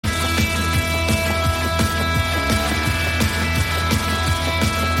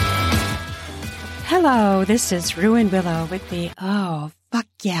Hello, this is Rue and Willow with the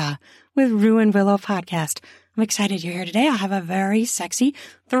with Rue and Willow podcast. I'm excited you're here today. I have a very sexy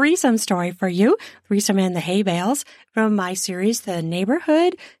threesome story for you. Threesome and the Bales from my series, The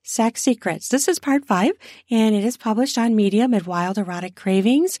Neighborhood Sex Secrets. This is part 5, and it is published on Medium at Wild Erotic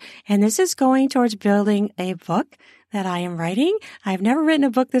Cravings. And this is going towards building a book that I am writing. I've never written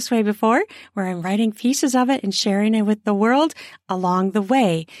a book this way before, where I'm writing pieces of it and sharing it with the world along the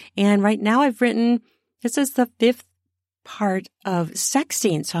way. And right now this is the 5th part of sex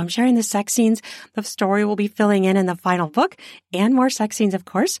scenes. So I'm sharing the sex scenes. The story will be filling in the final book and more sex scenes, of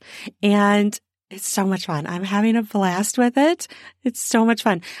course. And it's so much fun. I'm having a blast with it. It's so much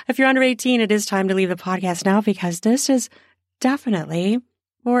fun. If you're under 18, it is time to leave the podcast now, because this is definitely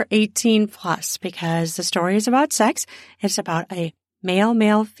for 18 plus, because the story is about sex. It's about a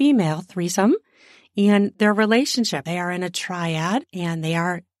male-female threesome and their relationship. They are in a triad, and they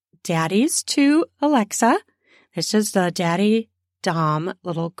are daddies to Alexa. This is the daddy dom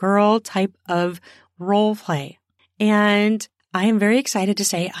little girl type of role play. And I am very excited to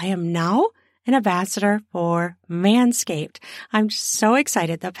say I am now an ambassador for Manscaped. I'm so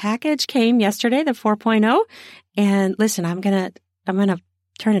excited. The package came yesterday, the 4.0. And listen, I'm going to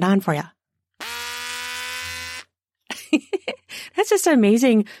turn it on for you. That's just an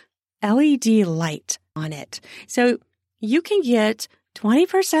amazing LED light on it. So you can get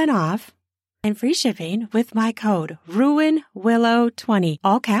 20% off and free shipping with my code RUINWILLOW20.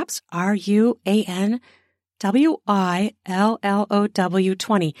 All caps,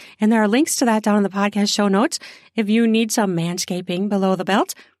 RUANWILLOW20. And there are links to that down in the podcast show notes. If you need some manscaping below the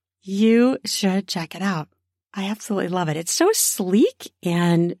belt, you should check it out. I absolutely love it. It's so sleek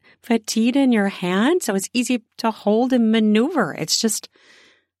and petite in your hand, so it's easy to hold and maneuver. It's just,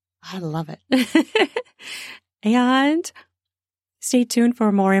 I love it. And stay tuned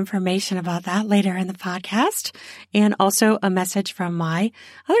for more information about that later in the podcast. And also a message from my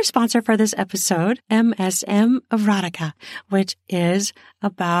other sponsor for this episode, MSM Erotica, which is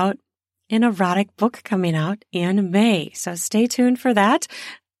about an erotic book coming out in May. So stay tuned for that.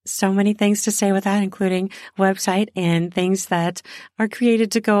 So many things to say with that, including website and things that are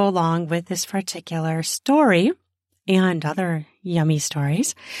created to go along with this particular story and other yummy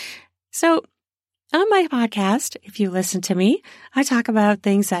stories. So on my podcast, if you listen to me, I talk about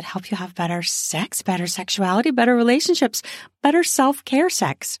things that help you have better sex, better sexuality, better relationships, better self-care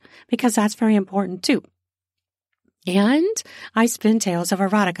sex, because that's very important too. And I spin tales of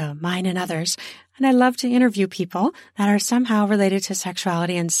erotica, mine and others. And I love to interview people that are somehow related to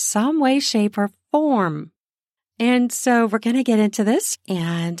sexuality in some way, shape, or form. And so we're going to get into this,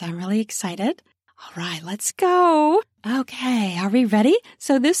 and I'm really excited. All right, let's go. Okay, are we ready?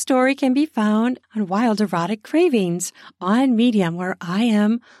 So this story can be found on Wild Erotic Cravings on Medium, where I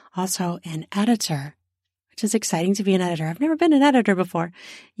am also an editor, which is exciting to be an editor. I've never been an editor before.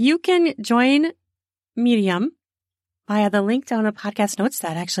 You can join Medium via the link down in the podcast notes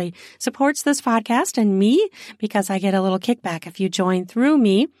that actually supports this podcast and me, because I get a little kickback if you join through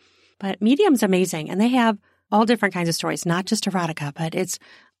me. But Medium's amazing, and they have all different kinds of stories, not just erotica, but it's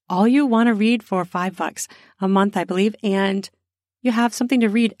all you want to read for $5 a month, I believe, and you have something to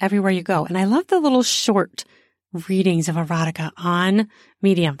read everywhere you go. And I love the little short readings of erotica on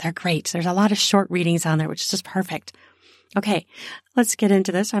Medium. They're great. There's a lot of short readings on there, which is just perfect. Okay, let's get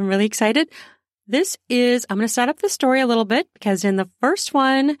into this. I'm really excited. I'm going to set up the story a little bit, because in the first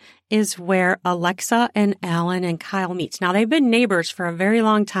one is where Alexa and Alan and Kyle meet. Now, they've been neighbors for a very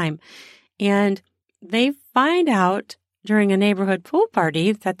long time, and they find out during a neighborhood pool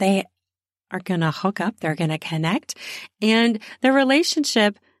party that they are going to hook up, they're going to connect, and their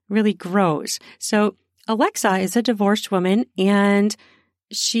relationship really grows. So Alexa is a divorced woman, and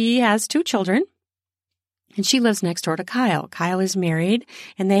she has 2 children, and she lives next door to Kyle. Kyle is married,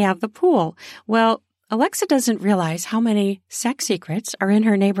 and they have the pool. Well, Alexa doesn't realize how many sex secrets are in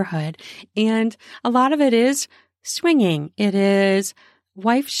her neighborhood, and a lot of it is swinging. It is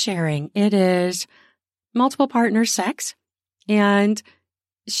wife sharing. It is multiple partner sex, and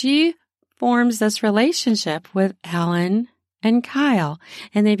she forms this relationship with Alan and Kyle,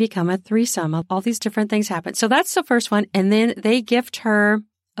 and they become a threesome. All these different things happen. So that's the first one, and then they gift her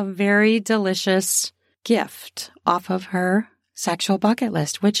a very delicious gift off of her sexual bucket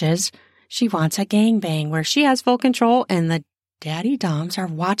list, which is she wants a gangbang where she has full control and the daddy doms are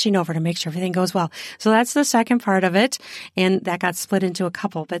watching over to make sure everything goes well. So that's the second part of it. And that got split into a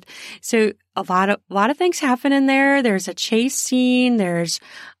couple. But so a lot of things happen in there. There's a chase scene. There's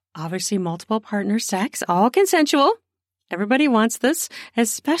obviously multiple partner sex, all consensual. Everybody wants this,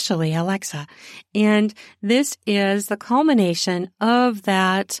 especially Alexa. And this is the culmination of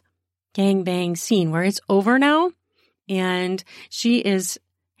that gangbang scene where it's over now and she is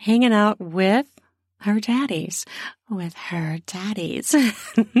hanging out with her daddies.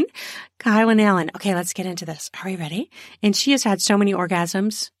 Kyle and Alan. Okay, let's get into this. Are we ready? And she has had so many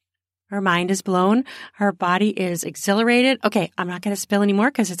orgasms. Her mind is blown. Her body is exhilarated. Okay, I'm not going to spill anymore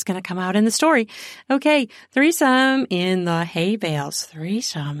because it's going to come out in the story. Okay, Threesome in the Hay Bales.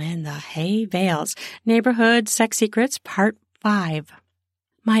 Threesome in the Hay Bales. Neighborhood Sex Secrets, Part 5.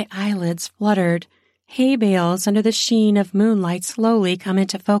 My eyelids fluttered. Hay bales under the sheen of moonlight slowly come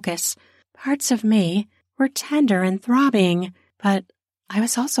into focus. Parts of me were tender and throbbing, but I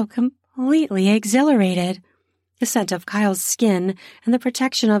was also completely exhilarated. The scent of Kyle's skin and the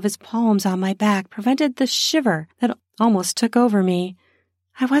protection of his palms on my back prevented the shiver that almost took over me.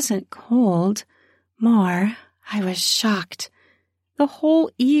 I wasn't cold. More, I was shocked. The whole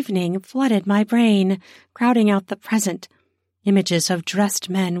evening flooded my brain, crowding out the present. Images of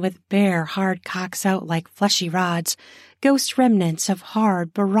dressed men with bare, hard cocks out like fleshy rods, ghost remnants of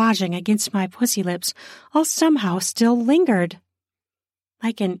hard barraging against my pussy lips, all somehow still lingered.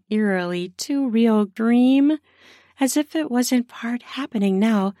 Like an eerily too real dream, as if it was in part happening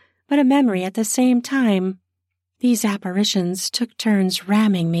now, but a memory at the same time. These apparitions took turns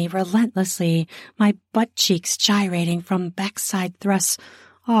ramming me relentlessly, my butt cheeks gyrating from backside thrusts.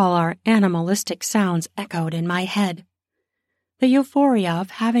 All our animalistic sounds echoed in my head. The euphoria of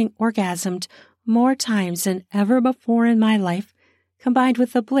having orgasmed more times than ever before in my life, combined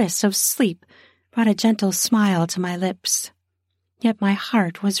with the bliss of sleep, brought a gentle smile to my lips. Yet my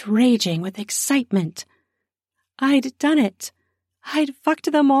heart was raging with excitement. I'd done it. I'd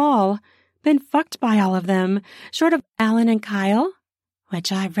fucked them all, been fucked by all of them, short of Alan and Kyle,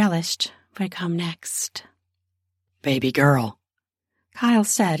 which I relished would come next. "Baby girl," Kyle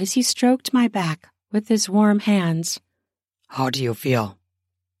said as he stroked my back with his warm hands. "How do you feel?"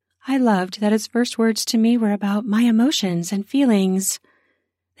 I loved that his first words to me were about my emotions and feelings.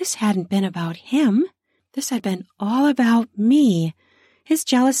 This hadn't been about him. This had been all about me. His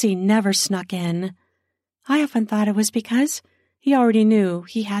jealousy never snuck in. I often thought it was because he already knew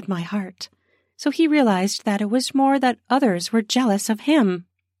he had my heart, so he realized that it was more that others were jealous of him.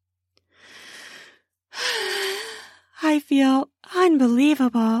 I feel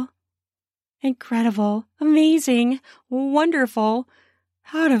unbelievable, incredible, amazing, wonderful,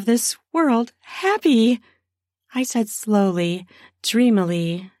 out of this world happy, I said slowly,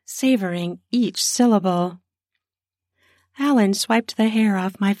 dreamily, savoring each syllable. Alan swiped the hair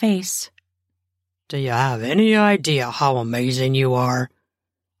off my face. "Do you have any idea how amazing you are?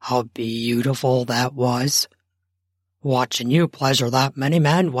 How beautiful that was? Watching you pleasure that many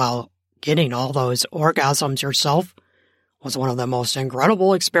men while getting all those orgasms yourself was one of the most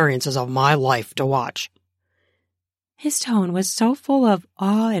incredible experiences of my life to watch." His tone was so full of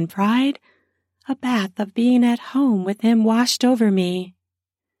awe and pride. A bath of being at home with him washed over me.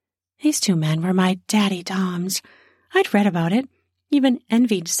 These two men were my daddy doms. I'd read about it, even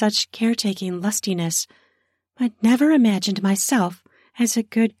envied such caretaking lustiness, but never imagined myself as a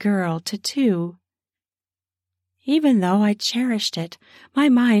good girl to two. Even though I cherished it, my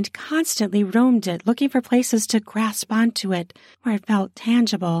mind constantly roamed it, looking for places to grasp onto it, where it felt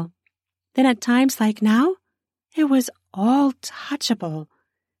tangible. Then at times like now, it was all touchable.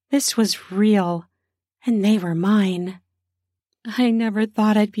 This was real, and they were mine. I never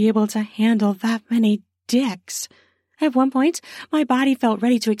thought I'd be able to handle that many dicks. At one point, my body felt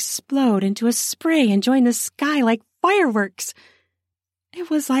ready to explode into a spray and join the sky like fireworks. It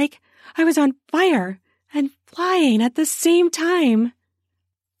was like I was on fire and flying at the same time.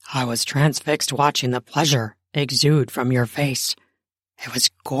 I was transfixed watching the pleasure exude from your face. It was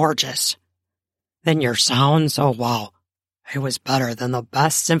gorgeous. Then your sounds, oh wow, it was better than the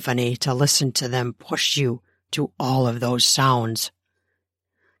best symphony to listen to them push you to all of those sounds.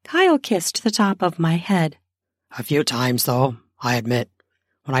 Kyle kissed the top of my head. A few times, though, I admit,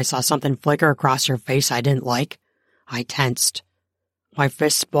 when I saw something flicker across your face I didn't like, I tensed. My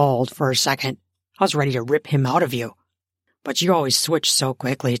fists balled for a second. I was ready to rip him out of you. But you always switched so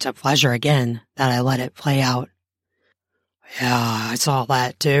quickly to pleasure again that I let it play out. "Yeah, I saw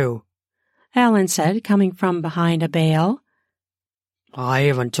that too," Alan said, coming from behind a bale. "I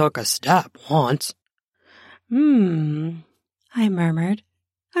even took a step once." I murmured.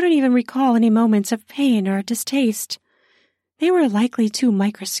 I don't even recall any moments of pain or distaste. They were likely too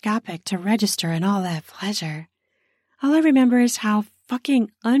microscopic to register in all that pleasure. All I remember is how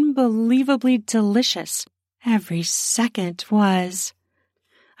fucking unbelievably delicious every second was.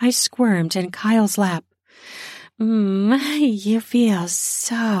 I squirmed in Kyle's lap. You feel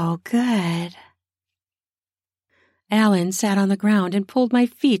so good. Alan sat on the ground and pulled my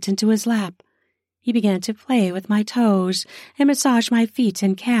feet into his lap. He began to play with my toes and massage my feet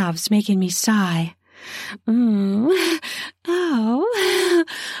and calves, making me sigh. Oh,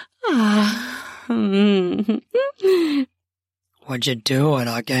 ah. Would you do it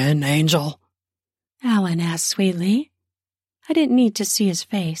again, Angel? Alan asked sweetly. I didn't need to see his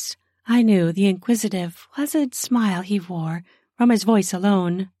face. I knew the inquisitive, pleasant smile he wore from his voice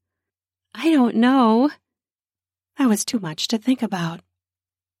alone. I don't know. That was too much to think about.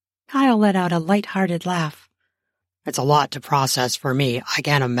 Kyle let out a light-hearted laugh. It's a lot to process for me. I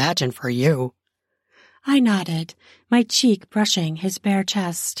can't imagine for you. I nodded, my cheek brushing his bare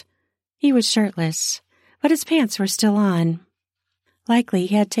chest. He was shirtless, but his pants were still on. Likely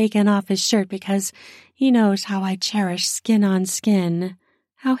he had taken off his shirt because he knows how I cherish skin on skin,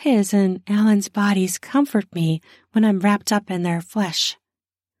 how his and Alan's bodies comfort me when I'm wrapped up in their flesh.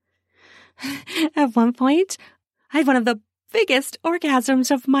 At one point, I had one of the biggest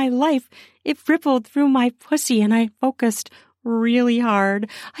orgasms of my life. It rippled through my pussy and I focused really hard.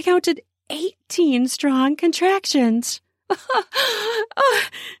 I counted 18 strong contractions.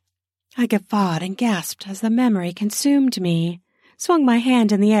 I guffawed and gasped as the memory consumed me, swung my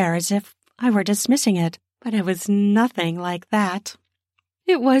hand in the air as if I were dismissing it, but it was nothing like that.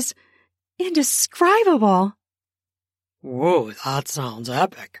 It was indescribable. Whoa, that sounds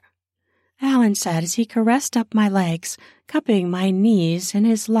epic, Alan said as he caressed up my legs, cupping my knees in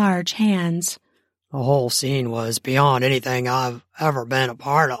his large hands. The whole scene was beyond anything I've ever been a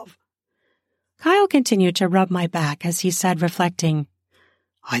part of. Kyle continued to rub my back as he said, reflecting,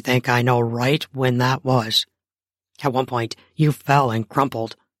 I think I know right when that was. At one point, you fell and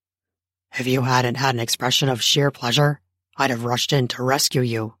crumpled. If you hadn't had an expression of sheer pleasure, I'd have rushed in to rescue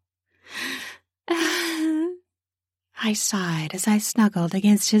you. I sighed as I snuggled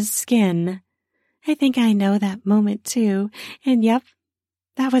against his skin. I think I know that moment too, and yep,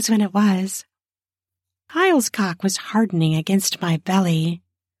 that was when it was. Kyle's cock was hardening against my belly.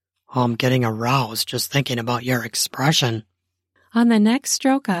 I'm getting aroused just thinking about your expression. On the next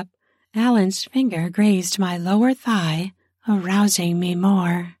stroke up, Alan's finger grazed my lower thigh, arousing me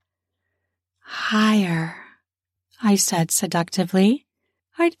more. Higher, I said seductively.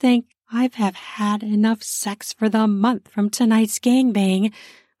 I'd think I'd have had enough sex for the month from tonight's gangbang,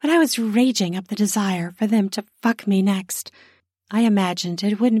 but I was raging up the desire for them to fuck me next. I imagined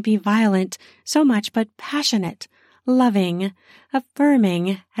it wouldn't be violent so much, but passionate, loving,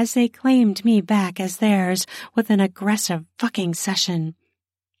 affirming as they claimed me back as theirs with an aggressive fucking session.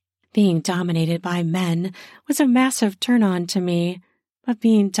 Being dominated by men was a massive turn-on to me, but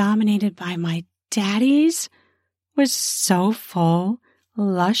being dominated by my daddies was so full,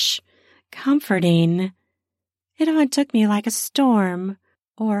 lush, comforting. It overtook me like a storm,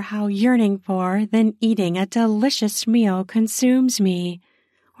 or how yearning for, then eating a delicious meal consumes me,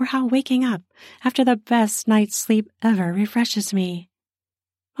 or how waking up after the best night's sleep ever refreshes me.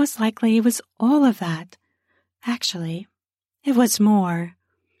 Most likely it was all of that. Actually, it was more.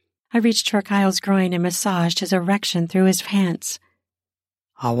 I reached for Kyle's groin and massaged his erection through his pants.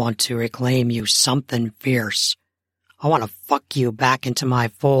 I want to reclaim you something fierce. I want to fuck you back into my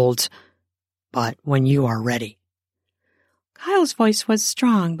folds, but when you are ready. Kyle's voice was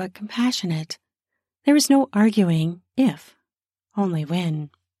strong but compassionate. There was no arguing if, only when.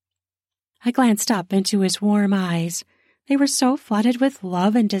 I glanced up into his warm eyes. They were so flooded with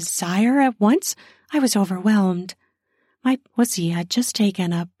love and desire at once, I was overwhelmed. My pussy had just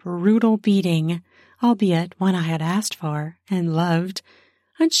taken a brutal beating, albeit one I had asked for and loved.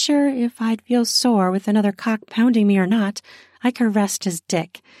 Unsure if I'd feel sore with another cock pounding me or not, I caressed his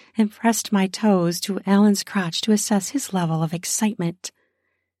dick and pressed my toes to Alan's crotch to assess his level of excitement.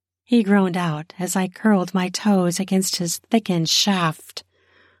 He groaned out as I curled my toes against his thickened shaft.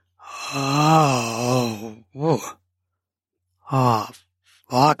 Oh,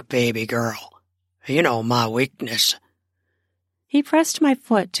 fuck, baby girl. You know my weakness. He pressed my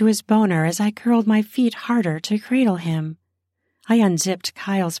foot to his boner as I curled my feet harder to cradle him. I unzipped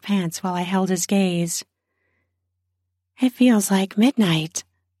Kyle's pants while I held his gaze. It feels like midnight,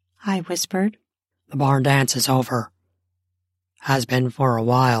 I whispered. The barn dance is over. Has been for a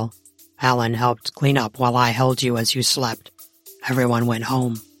while. Alan helped clean up while I held you as you slept. Everyone went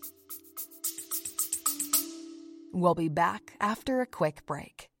home. We'll be back after a quick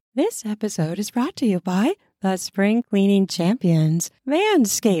break. This episode is brought to you by the spring cleaning champions,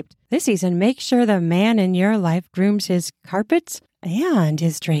 Manscaped. This season, make sure the man in your life grooms his carpets, and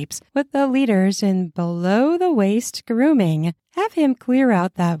his drapes with the leaders in below-the-waist grooming. Have him clear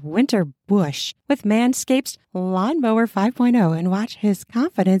out that winter bush with Manscaped's Lawnmower 5.0 and watch his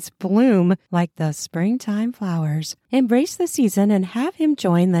confidence bloom like the springtime flowers. Embrace the season and have him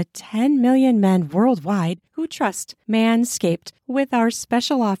join the 10 million men worldwide who trust Manscaped with our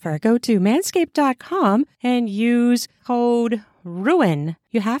special offer. Go to manscaped.com and use code RUIN.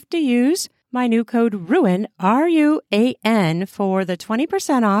 You have to use my new code RUIN, RUAN, for the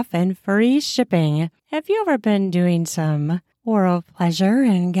 20% off and free shipping. Have you ever been doing some oral pleasure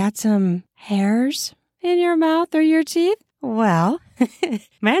and got some hairs in your mouth or your teeth? Well,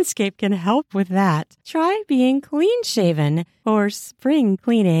 Manscaped can help with that. Try being clean-shaven for spring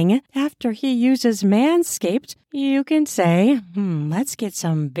cleaning. After he uses Manscaped, you can say, let's get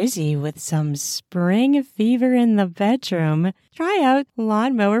some busy with some spring fever in the bedroom. Try out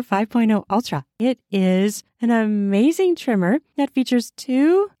Lawnmower 5.0 Ultra. It is an amazing trimmer that features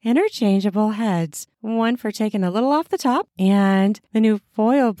 2 interchangeable heads, one for taking a little off the top and the new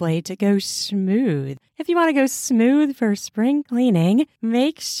foil blade to go smooth. If you want to go smooth for spring cleaning,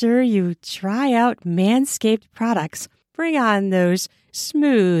 make sure you try out Manscaped products. Bring on those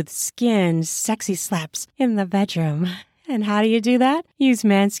smooth skin, sexy slaps in the bedroom. And how do you do that? Use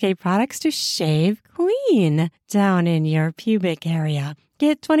Manscaped products to shave clean down in your pubic area.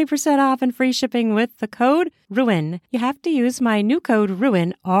 Get 20% off and free shipping with the code RUIN. You have to use my new code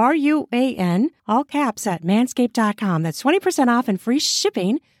RUIN, RUAN, all caps at manscaped.com. That's 20% off and free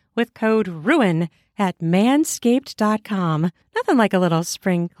shipping with code RUIN at manscaped.com. Nothing like a little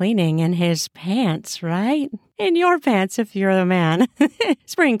spring cleaning in his pants, right? In your pants if you're the man.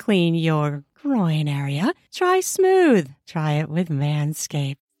 Spring clean your groin area. Try smooth. Try it with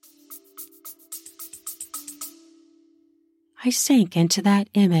Manscaped. I sank into that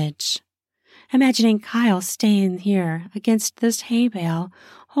image, imagining Kyle staying here against this hay bale,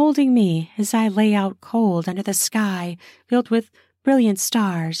 holding me as I lay out cold under the sky filled with brilliant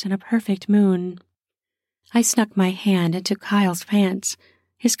stars and a perfect moon. I snuck my hand into Kyle's pants.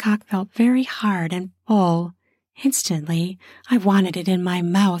 His cock felt very hard and full. Instantly, I wanted it in my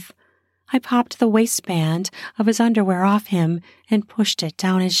mouth. I popped the waistband of his underwear off him and pushed it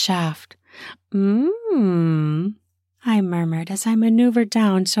down his shaft. I murmured as I maneuvered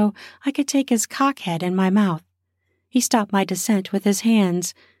down so I could take his cockhead in my mouth. He stopped my descent with his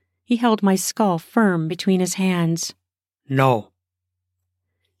hands. He held my skull firm between his hands. No.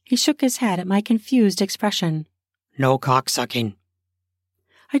 He shook his head at my confused expression. No cocksucking.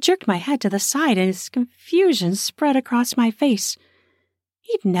 I jerked my head to the side and his confusion spread across my face.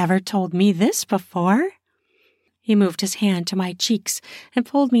 He'd never told me this before. He moved his hand to my cheeks and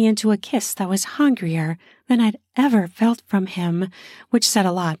pulled me into a kiss that was hungrier than I'd ever felt from him, which said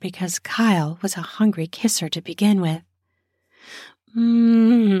a lot because Kyle was a hungry kisser to begin with.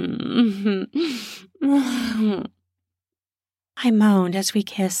 I moaned as we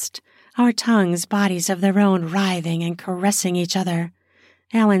kissed, our tongues bodies of their own writhing and caressing each other.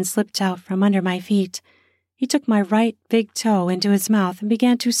 Alan slipped out from under my feet. He took my right big toe into his mouth and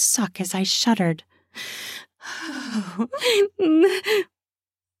began to suck as I shuddered.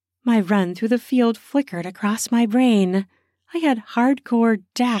 My run through the field flickered across my brain. I had hardcore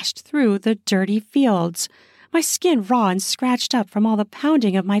dashed through the dirty fields, my skin raw and scratched up from all the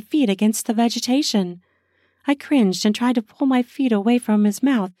pounding of my feet against the vegetation. I cringed and tried to pull my feet away from his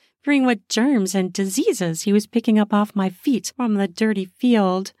mouth, fearing what germs and diseases he was picking up off my feet from the dirty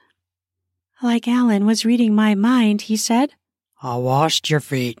field. Like Alan was reading my mind, he said, I washed your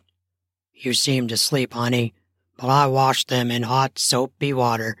feet. You seemed asleep, honey, but I washed them in hot, soapy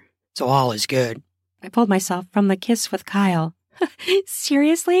water, so all is good. I pulled myself from the kiss with Kyle.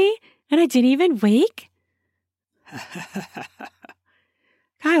 Seriously? And I didn't even wake?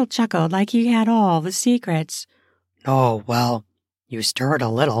 Kyle chuckled like he had all the secrets. Oh, well, you stirred a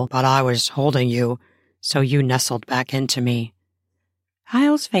little, but I was holding you, so you nestled back into me.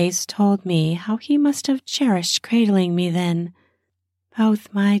 Kyle's face told me how he must have cherished cradling me then.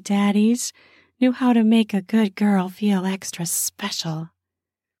 Both my daddies knew how to make a good girl feel extra special.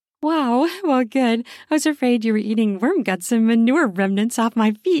 Wow, well, good. I was afraid you were eating worm guts and manure remnants off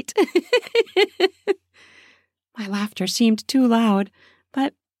my feet. My laughter seemed too loud,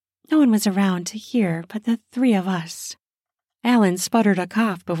 but no one was around to hear but the three of us. Alan sputtered a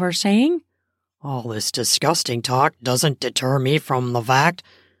cough before saying, All this disgusting talk doesn't deter me from the fact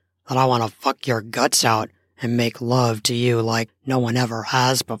that I want to fuck your guts out and make love to you like no one ever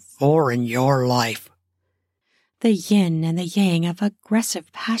has before in your life. The yin and the yang of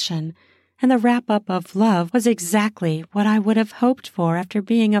aggressive passion and the wrap-up of love was exactly what I would have hoped for after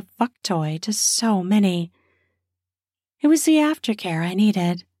being a fuck toy to so many. It was the aftercare I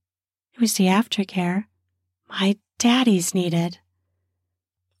needed. It was the aftercare my daddies needed.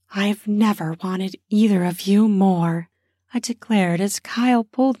 I've never wanted either of you more, I declared as Kyle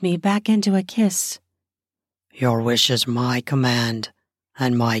pulled me back into a kiss. Your wish is my command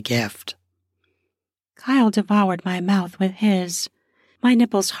and my gift. Kyle devoured my mouth with his. My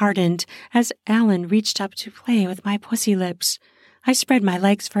nipples hardened as Alan reached up to play with my pussy lips. I spread my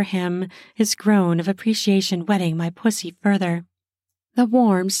legs for him, his groan of appreciation wetting my pussy further. The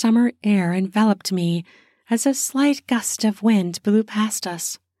warm summer air enveloped me as a slight gust of wind blew past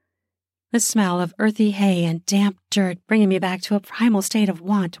us. The smell of earthy hay and damp dirt bringing me back to a primal state of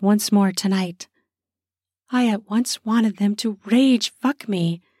want once more tonight. I at once wanted them to rage fuck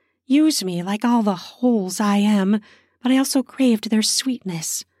me, use me like all the holes I am, but I also craved their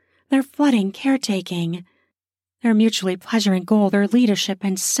sweetness, their flooding caretaking, their mutually pleasure and goal their leadership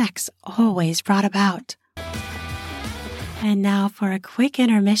and sex always brought about. And now for a quick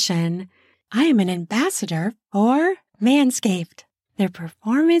intermission. I am an ambassador for Manscaped, their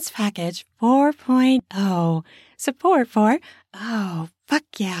Performance Package 4.0. Support for Oh, Fuck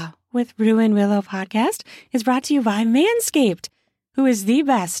Yeah with Rue and Willow podcast is brought to you by Manscaped, who is the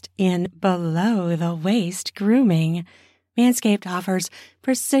best in below-the-waist grooming. Manscaped offers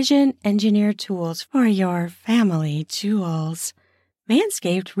precision-engineered tools for your family jewels.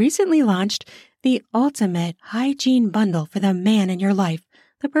 Manscaped recently launched the ultimate hygiene bundle for the man in your life,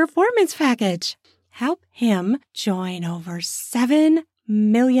 the Performance Package. Help him join over 7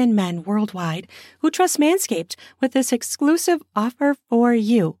 million men worldwide who trust Manscaped with this exclusive offer for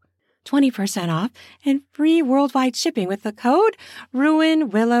you. 20% off and free worldwide shipping with the code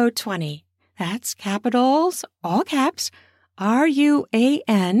RUINWILLOW20. That's capitals, all caps,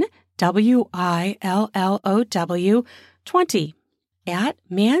 RUANWILLOW 20 at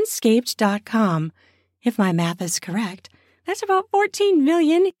manscaped.com. If my math is correct, that's about 14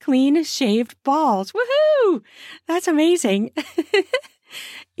 million clean-shaved balls. Woohoo! That's amazing.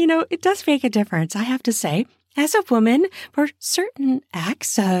 It does make a difference, I have to say. As a woman, for certain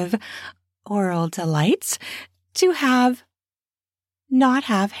acts of oral delights, to not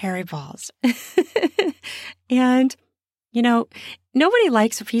have hairy balls. And, nobody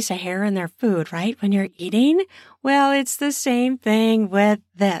likes a piece of hair in their food, right? When you're eating. Well, it's the same thing with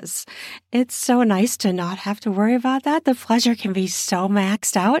this. It's so nice to not have to worry about that. The pleasure can be so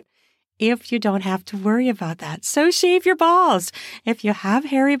maxed out if you don't have to worry about that. So shave your balls. If you have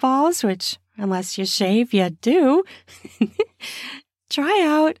hairy balls, which unless you shave, you do, try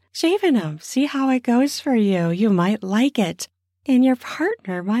out shaving them. See how it goes for you. You might like it, and your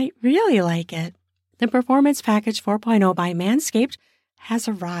partner might really like it. The Performance Package 4.0 by Manscaped has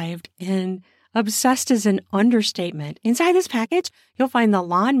arrived, and obsessed is an understatement. Inside this package, you'll find the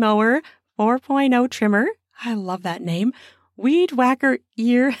Lawnmower 4.0 trimmer. I love that name. Weed Whacker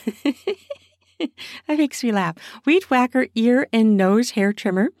ear. That makes me laugh. Weed Whacker ear and nose hair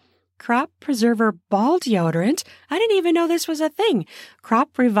trimmer. Crop Preserver Ball Deodorant. I didn't even know this was a thing.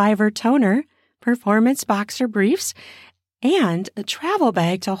 Crop Reviver Toner. Performance Boxer Briefs. And a travel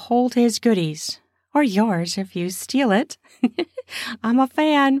bag to hold his goodies. Or yours if you steal it. I'm a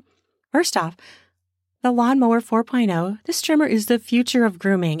fan. First off, the Lawnmower 4.0, this trimmer is the future of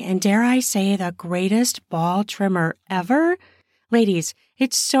grooming and dare I say the greatest ball trimmer ever. Ladies,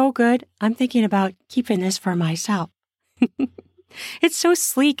 it's so good, I'm thinking about keeping this for myself. It's so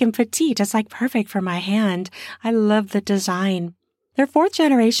sleek and petite, it's like perfect for my hand. I love the design. Their 4th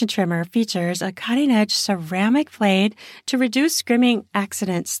generation trimmer features a cutting-edge ceramic blade to reduce grooming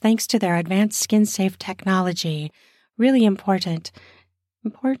accidents thanks to their advanced skin-safe technology. Really important.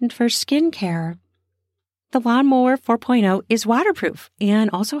 Important for skincare. The Lawnmower 4.0 is waterproof and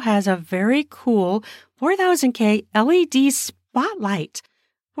also has a very cool 4000K LED spotlight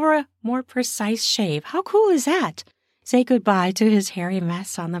for a more precise shave. How cool is that? Say goodbye to his hairy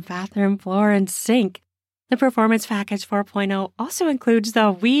mess on the bathroom floor and sink. The Performance Package 4.0 also includes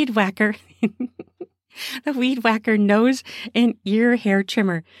the Weed Whacker, the Weed Whacker nose and ear hair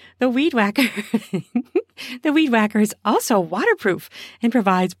trimmer. The Weed Whacker is also waterproof and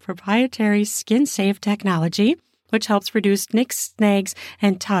provides proprietary skin-safe technology, which helps reduce nicks, snags,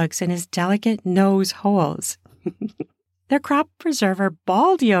 and tugs in his delicate nose holes. Their Crop Preserver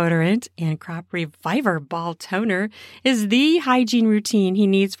Ball Deodorant and Crop Reviver Ball Toner is the hygiene routine he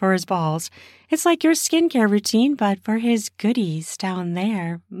needs for his balls. It's like your skincare routine, but for his goodies down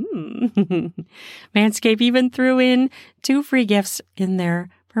there. Manscaped even threw in 2 free gifts in their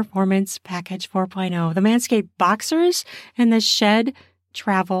Performance Package 4.0, the Manscaped Boxers and the Shed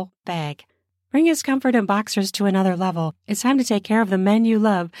Travel Bag. Bring his comfort and boxers to another level. It's time to take care of the men you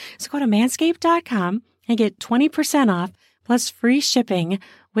love. So go to manscaped.com and get 20% off plus free shipping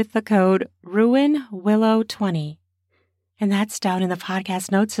with the code RUINWILLOW20. And that's down in the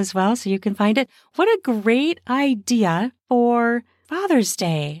podcast notes as well, so you can find it. What a great idea for Father's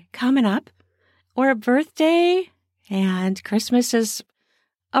Day coming up, or a birthday, and Christmas is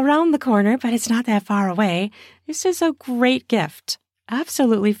around the corner, but it's not that far away. This is a great gift.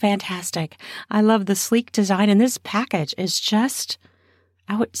 Absolutely fantastic. I love the sleek design, and this package is just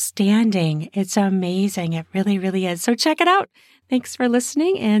outstanding. It's amazing. It really, really is. So check it out. Thanks for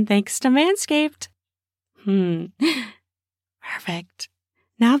listening, and thanks to Manscaped. Perfect.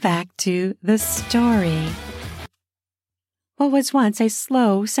 Now back to the story. What was once a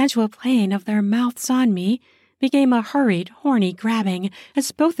slow, sensual playing of their mouths on me became a hurried, horny grabbing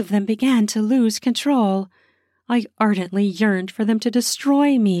as both of them began to lose control. I ardently yearned for them to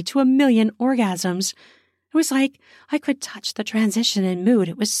destroy me to a million orgasms. It was like I could touch the transition in mood.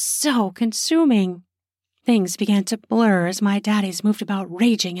 It was so consuming. Things began to blur as my daddies moved about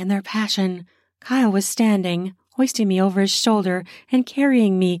raging in their passion. Kyle was standing, hoisting me over his shoulder and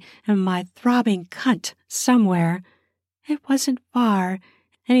carrying me and my throbbing cunt somewhere. It wasn't far,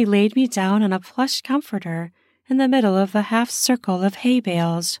 and he laid me down on a plush comforter in the middle of the half-circle of hay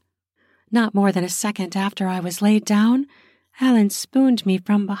bales. Not more than a second after I was laid down, Alan spooned me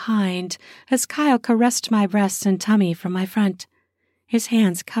from behind as Kyle caressed my breasts and tummy from my front. His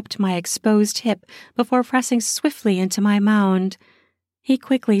hands cupped my exposed hip before pressing swiftly into my mound. He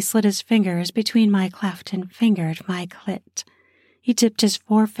quickly slid his fingers between my cleft and fingered my clit. He dipped his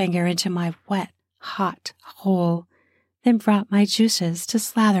forefinger into my wet, hot hole, then brought my juices to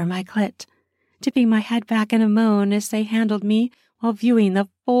slather my clit, dipping my head back in a moan as they handled me while viewing the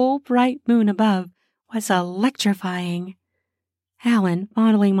full bright moon above was electrifying. Alan,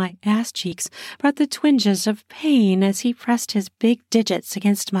 fondling my ass cheeks, brought the twinges of pain as he pressed his big digits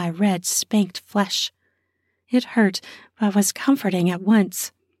against my red, spanked flesh. It hurt, but was comforting at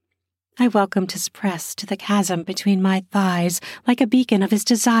once. I welcomed his press to the chasm between my thighs like a beacon of his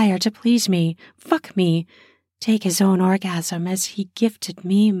desire to please me, fuck me, take his own orgasm as he gifted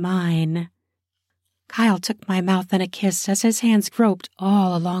me mine. Kyle took my mouth in a kiss as his hands groped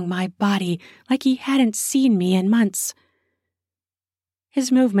all along my body like he hadn't seen me in months.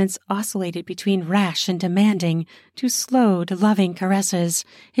 His movements oscillated between rash and demanding to slowed, loving caresses,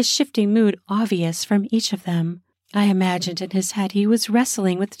 his shifting mood obvious from each of them. I imagined in his head he was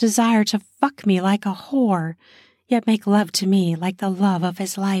wrestling with desire to fuck me like a whore, yet make love to me like the love of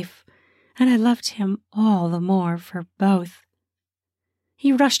his life, and I loved him all the more for both.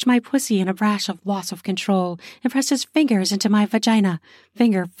 He rushed my pussy in a brash of loss of control and pressed his fingers into my vagina,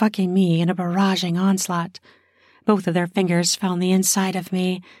 finger-fucking me in a barraging onslaught. Both of their fingers found the inside of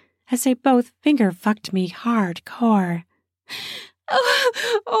me, as they both finger-fucked me hardcore.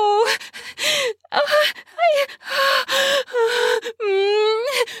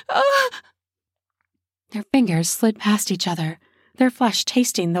 Their fingers slid past each other, their flesh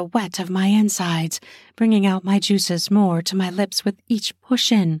tasting the wet of my insides, bringing out my juices more to my lips with each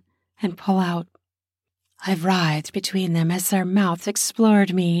push in and pull out. I writhed between them as their mouths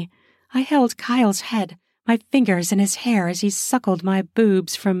explored me. I held Kyle's head, my fingers in his hair as he suckled my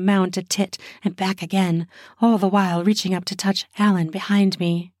boobs from mound to tit and back again, all the while reaching up to touch Alan behind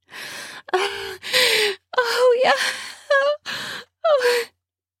me. Yeah.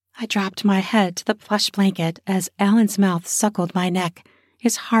 I dropped my head to the plush blanket as Alan's mouth suckled my neck,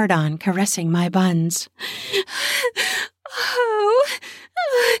 his hard-on caressing my buns.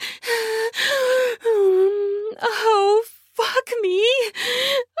 Fuck me.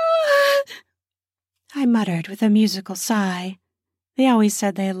 I muttered with a musical sigh. They always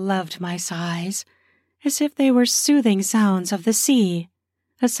said they loved my sighs, as if they were soothing sounds of the sea,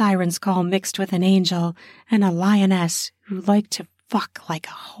 a siren's call mixed with an angel, and a lioness who liked to fuck like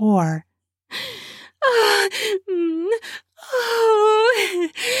a whore.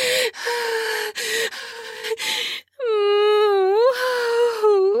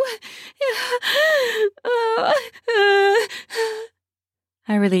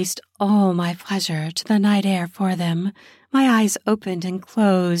 I released all my pleasure to the night air for them. My eyes opened and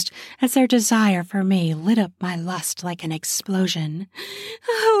closed as their desire for me lit up my lust like an explosion.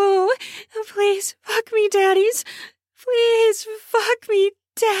 Please fuck me, daddies. Please fuck me,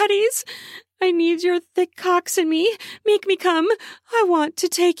 daddies. I need your thick cocks in me. Make me come. I want to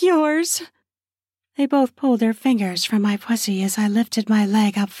take yours. They both pulled their fingers from my pussy as I lifted my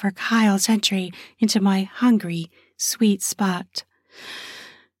leg up for Kyle's entry into my hungry, sweet spot.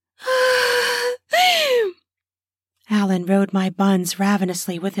 Alan rode my buns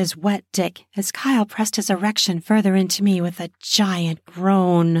ravenously with his wet dick as Kyle pressed his erection further into me with a giant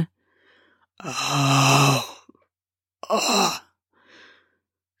groan. Oh. Oh.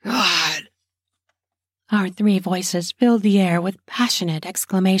 God. Our three voices filled the air with passionate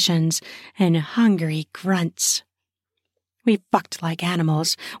exclamations and hungry grunts. We fucked like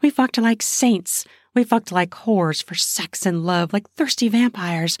animals. We fucked like saints. We fucked like whores for sex and love, like thirsty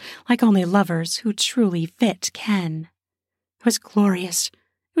vampires, like only lovers who truly fit can. It was glorious.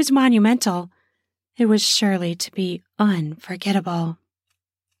 It was monumental. It was surely to be unforgettable.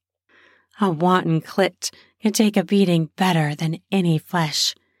 A wanton clit can take a beating better than any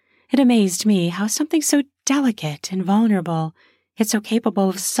flesh. It amazed me how something so delicate and vulnerable, yet so capable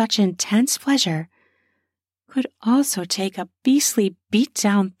of such intense pleasure, could also take a beastly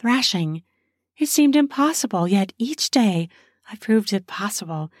beat-down thrashing. It seemed impossible, yet each day I proved it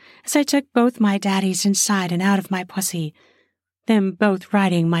possible as I took both my daddies inside and out of my pussy, them both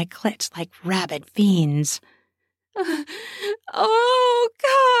riding my clit like rabid fiends. Oh,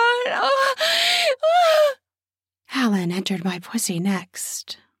 God! Oh. Alan entered my pussy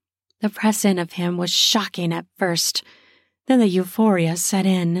next. The press-in of him was shocking at first. Then the euphoria set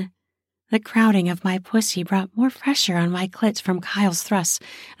in. The crowding of my pussy brought more pressure on my clit from Kyle's thrusts,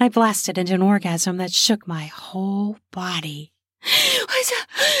 and I blasted into an orgasm that shook my whole body.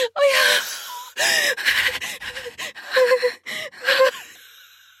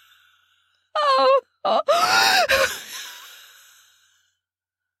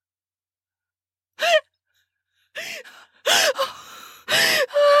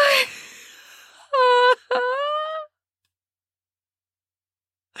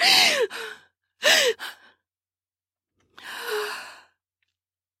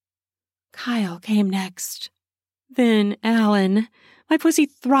 Kyle came next. Then Alan. My pussy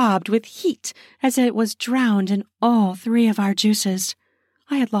throbbed with heat as it was drowned in all three of our juices.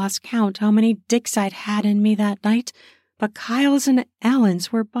 I had lost count how many dicks I'd had in me that night, but Kyle's and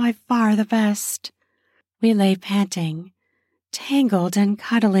Alan's were by far the best. We lay panting, tangled and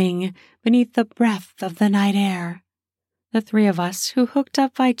cuddling beneath the breath of the night air. The three of us who hooked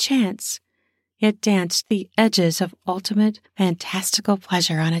up by chance, yet danced the edges of ultimate, fantastical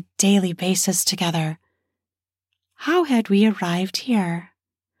pleasure on a daily basis together. How had we arrived here?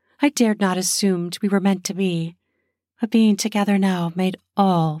 I dared not assume we were meant to be, but being together now made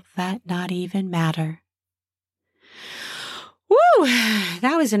all that not even matter. Woo!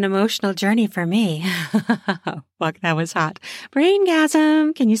 That was an emotional journey for me. Fuck, that was hot.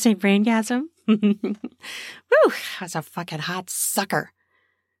 Braingasm! Can you say braingasm? Woo! That's a fucking hot sucker.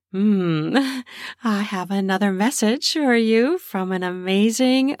 I have another message for you from an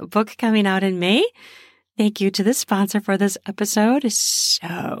amazing book coming out in May. Thank you to the sponsor for this episode. It's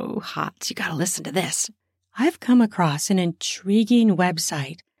so hot. You gotta listen to this. I've come across an intriguing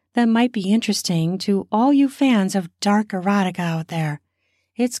website that might be interesting to all you fans of dark erotica out there.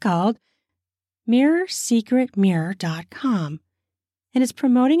 It's called MirrorSecretMirror.com, and it's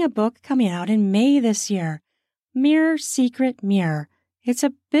promoting a book coming out in May this year. Mirror Secret Mirror. It's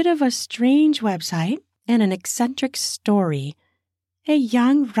a bit of a strange website and an eccentric story. A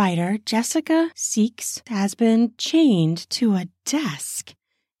young writer, Jessica Seeks, has been chained to a desk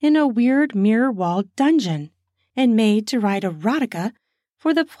in a weird mirror-walled dungeon and made to write erotica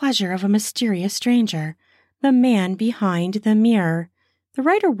for the pleasure of a mysterious stranger, the man behind the mirror. The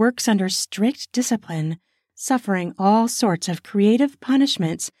writer works under strict discipline, suffering all sorts of creative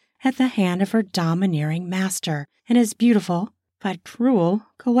punishments at the hand of her domineering master and his beautiful but cruel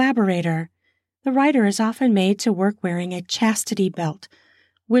collaborator. The writer is often made to work wearing a chastity belt,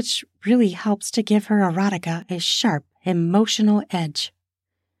 which really helps to give her erotica a sharp, emotional edge.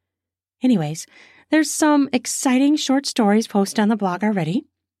 Anyways, there's some exciting short stories posted on the blog already.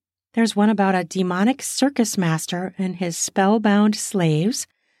 There's one about a demonic circus master and his spellbound slaves,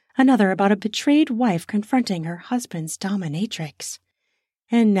 another about a betrayed wife confronting her husband's dominatrix.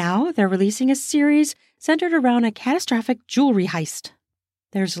 And now they're releasing a series centered around a catastrophic jewelry heist.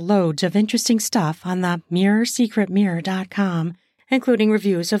 There's loads of interesting stuff on the MirrorSecretMirror.com, including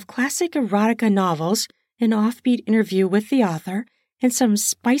reviews of classic erotica novels, an offbeat interview with the author, and some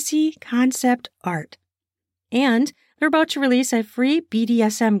spicy concept art. And they're about to release a free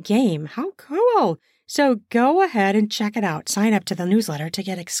BDSM game. How cool! So go ahead and check it out. Sign up to the newsletter to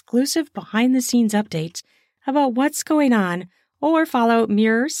get exclusive behind-the-scenes updates about what's going on, or follow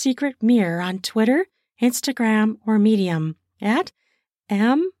Mirror Secret Mirror on Twitter, Instagram, or Medium at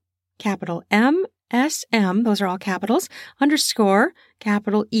MSM, those are all capitals, _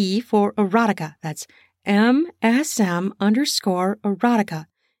 capital E for erotica. That's MSM _ erotica.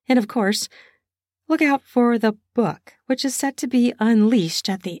 And of course, look out for the book, which is set to be unleashed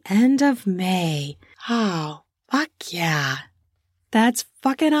at the end of May. Oh, fuck yeah. That's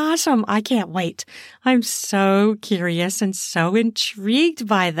fucking awesome. I can't wait. I'm so curious and so intrigued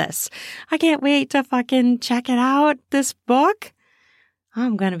by this. I can't wait to fucking check it out, this book.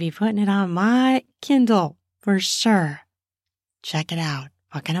 I'm going to be putting it on my Kindle for sure. Check it out.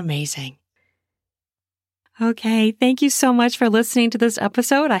 Fucking amazing. Okay, thank you so much for listening to this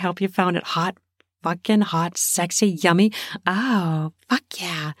episode. I hope you found it hot, fucking hot, sexy, yummy. Oh, fuck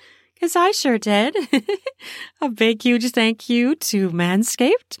yeah. Because I sure did. A big, huge thank you to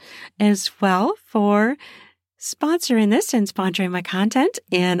Manscaped as well for sponsoring this and sponsoring my content.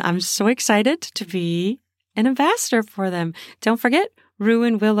 And I'm so excited to be an ambassador for them. Don't forget,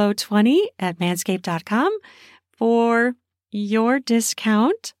 RuinWillow20 at manscaped.com for your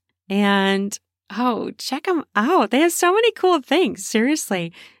discount. And, check them out. They have so many cool things.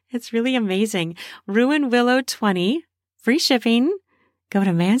 Seriously, it's really amazing. RuinWillow20, free shipping. Go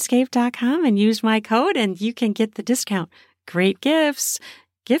to manscaped.com and use my code and you can get the discount. Great gifts.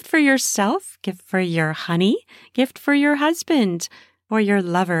 Gift for yourself, gift for your honey, gift for your husband or your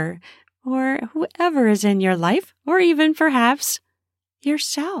lover or whoever is in your life or even perhaps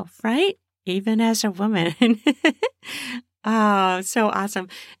yourself, right? Even as a woman. Oh, so awesome.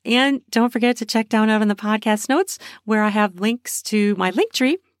 And don't forget to check down out in the podcast notes where I have links to my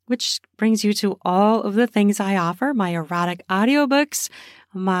Linktree, which brings you to all of the things I offer, my erotic audiobooks,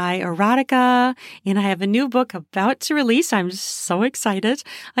 my Erotica, and I have a new book about to release. I'm so excited.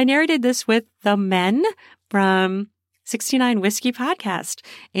 I narrated this with the men from 69 Whiskey Podcast,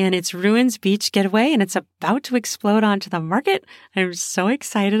 and it's Ruins Beach Getaway, and it's about to explode onto the market. I'm so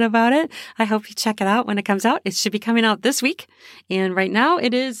excited about it. I hope you check it out when it comes out. It should be coming out this week, and right now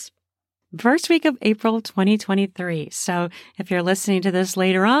it is first week of April 2023. So if you're listening to this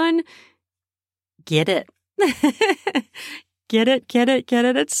later on, get it. Get it.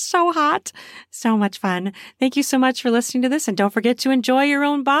 It's so hot. So much fun. Thank you so much for listening to this. And don't forget to enjoy your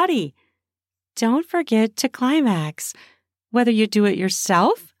own body. Don't forget to climax. Whether you do it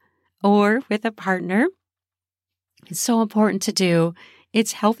yourself or with a partner, it's so important to do.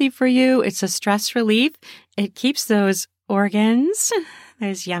 It's healthy for you. It's a stress relief. It keeps those organs,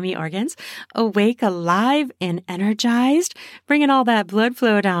 those yummy organs, awake, alive, and energized, bringing all that blood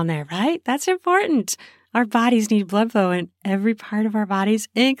flow down there, right? That's important. Our bodies need blood flow in every part of our bodies,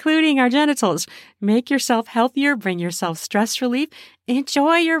 including our genitals. Make yourself healthier, bring yourself stress relief,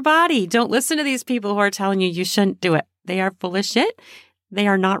 enjoy your body. Don't listen to these people who are telling you shouldn't do it. They are full of shit. They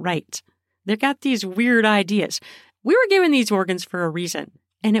are not right. They've got these weird ideas. We were given these organs for a reason.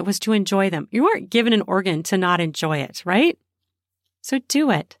 And it was to enjoy them. You weren't given an organ to not enjoy it, right? So do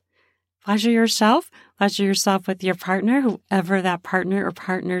it. Pleasure yourself with your partner, whoever that partner or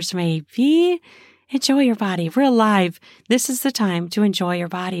partners may be. Enjoy your body. We're alive. This is the time to enjoy your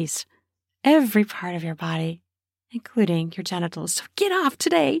bodies. Every part of your body, including your genitals. So get off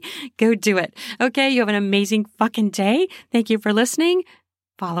today. Go do it. Okay, you have an amazing fucking day. Thank you for listening.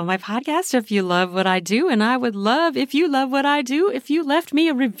 Follow my podcast if you love what I do, and I would love if you love what I do if you left me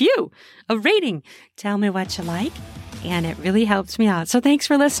a review, a rating. Tell me what you like, and it really helps me out. So thanks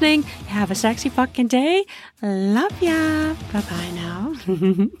for listening. Have a sexy fucking day. Love ya. Bye-bye now.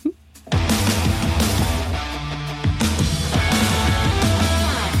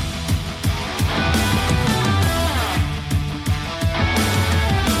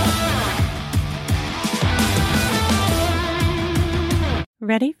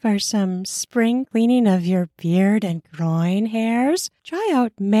 Ready for some spring cleaning of your beard and groin hairs? Try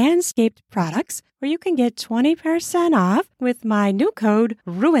out Manscaped products where you can get 20% off with my new code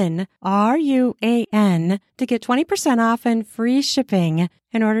RUAN, RUAN, to get 20% off and free shipping.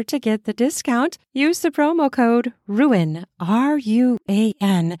 In order to get the discount, use the promo code RUAN,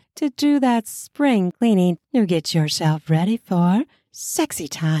 RUAN, to do that spring cleaning to get yourself ready for sexy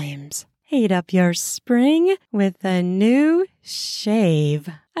times. Heat up your spring with a new shave,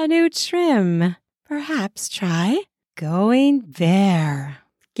 a new trim. Perhaps try going bare.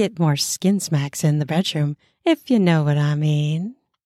 Get more skin smacks in the bedroom, if you know what I mean.